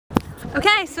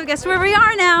Okay, so guess where we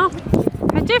are now?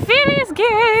 At the Phillies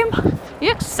game.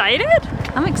 You excited?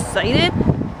 I'm excited.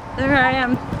 There I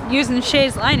am using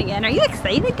Shay's line again. Are you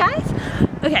excited, guys?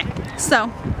 Okay,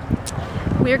 so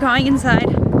we're going inside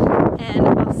and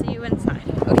I'll see you inside.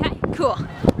 Okay, cool.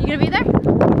 You gonna be there?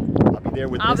 I'll be there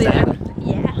with I'll this be there. hat.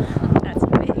 Yeah, that's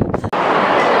me.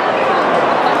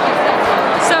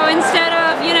 So instead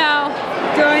of, you know,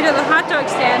 going to the hot dog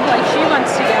stand like she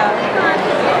wants to go,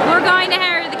 we're going to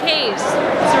Harry the Caves.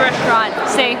 It's a restaurant.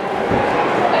 See?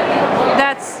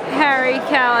 That's Harry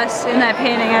Callis in that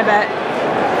painting, I bet.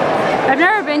 I've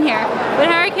never been here, but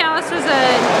Harry Callis was a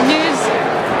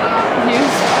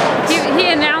he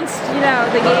announced, you know,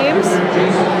 the games,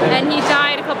 and he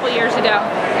died a couple years ago.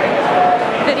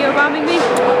 Video bombing me.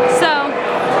 So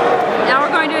now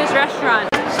we're going to his restaurant.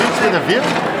 Seats with a view?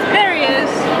 There he is.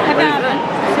 I found him.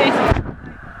 See?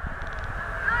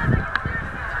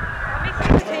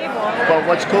 But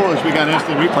what's cool is we got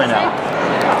instant replay now.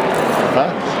 Huh?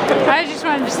 I just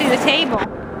wanted to see the table.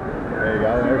 There you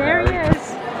go. There he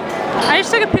is. I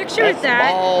just took a picture with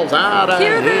that. Balls out of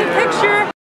Here's the here. picture.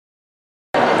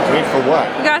 Wait for what?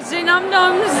 We got the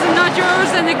num-nums, the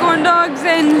nachos, and the corn dogs,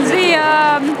 and the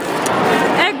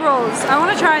egg rolls. I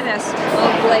want to try this.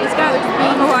 It's got,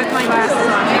 oh, I have my glasses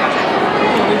on.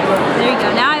 There you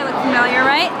go. Now I look familiar,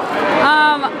 right?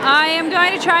 I am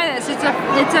going to try this. It's a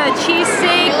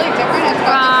cheesesteak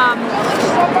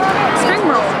spring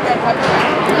roll.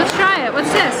 Let's try it.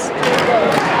 What's this?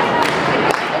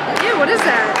 Ew, what is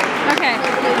that? Okay.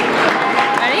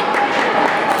 Ready?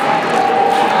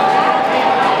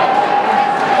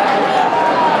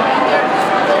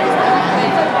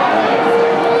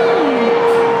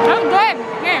 Oh, good.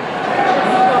 Here.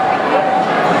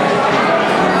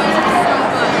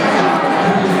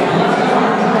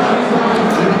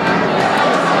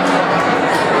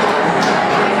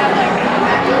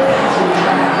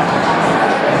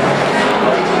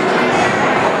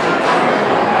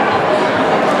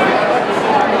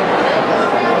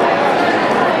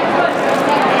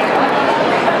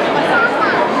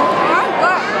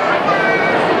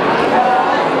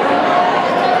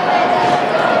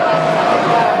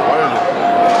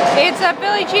 It's a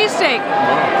Philly cheesesteak.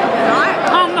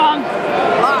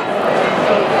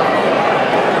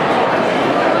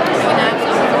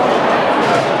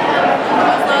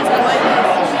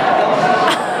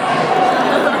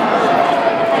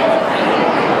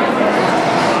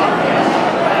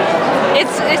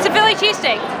 It's a Philly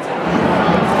cheesesteak.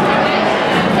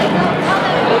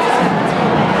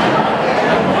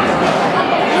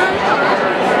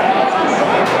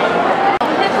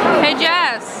 Hey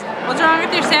Jess, what's wrong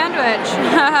with your sandwich?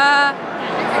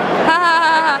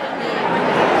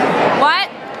 What?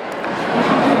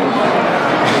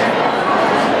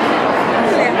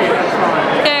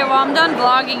 Okay, well I'm done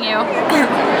vlogging you.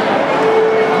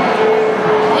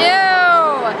 Ew!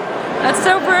 That's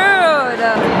so rude!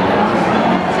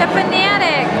 It's a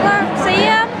fanatic! Look, see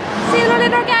him? See the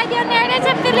little guy down there? That's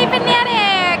a Philly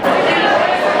fanatic!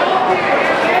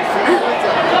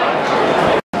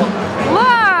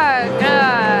 Look!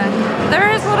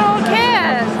 There's little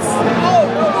kids!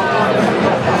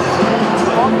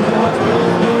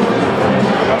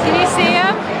 Can you see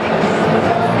him?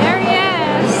 There he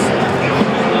is!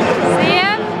 See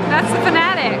him? That's the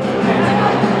fanatic.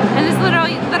 And his little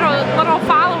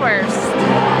followers.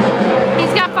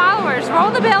 He's got followers.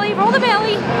 Roll the belly, roll the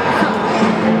belly.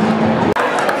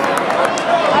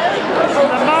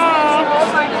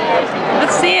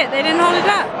 Let's see it. They didn't hold it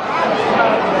up.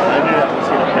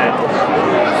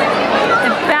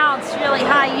 It bounced really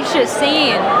high. You should have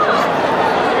seen.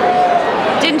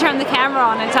 Didn't turn the camera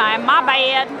on in time. My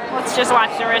bad. Let's just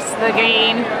watch the rest of the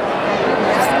game.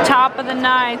 Top of the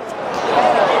ninth.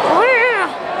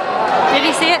 Did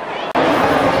you see it?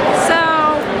 So,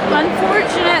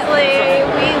 unfortunately,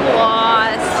 we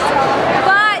lost.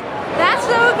 But that's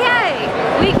okay.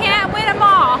 We can't win them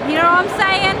all. You know what I'm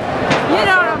saying? You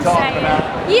know what I'm saying?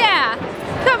 Yeah.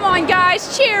 Come on,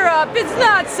 guys. Cheer up. It's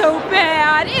not so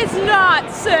bad. It's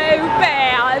not so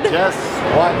bad. Just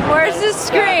what? Where's the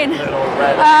screen?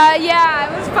 Yeah,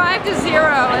 it was 5-0,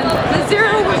 and the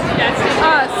 0 was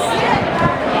us.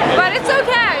 But it's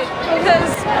okay,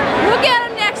 because we'll get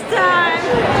them next time.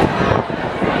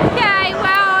 Okay,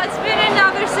 well, it's been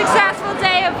another successful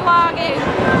day of vlogging.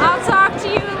 I'll talk to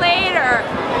you later.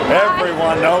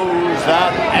 Everyone knows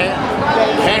that and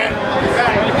can't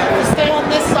stay on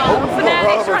this side.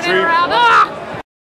 Fanatics running around.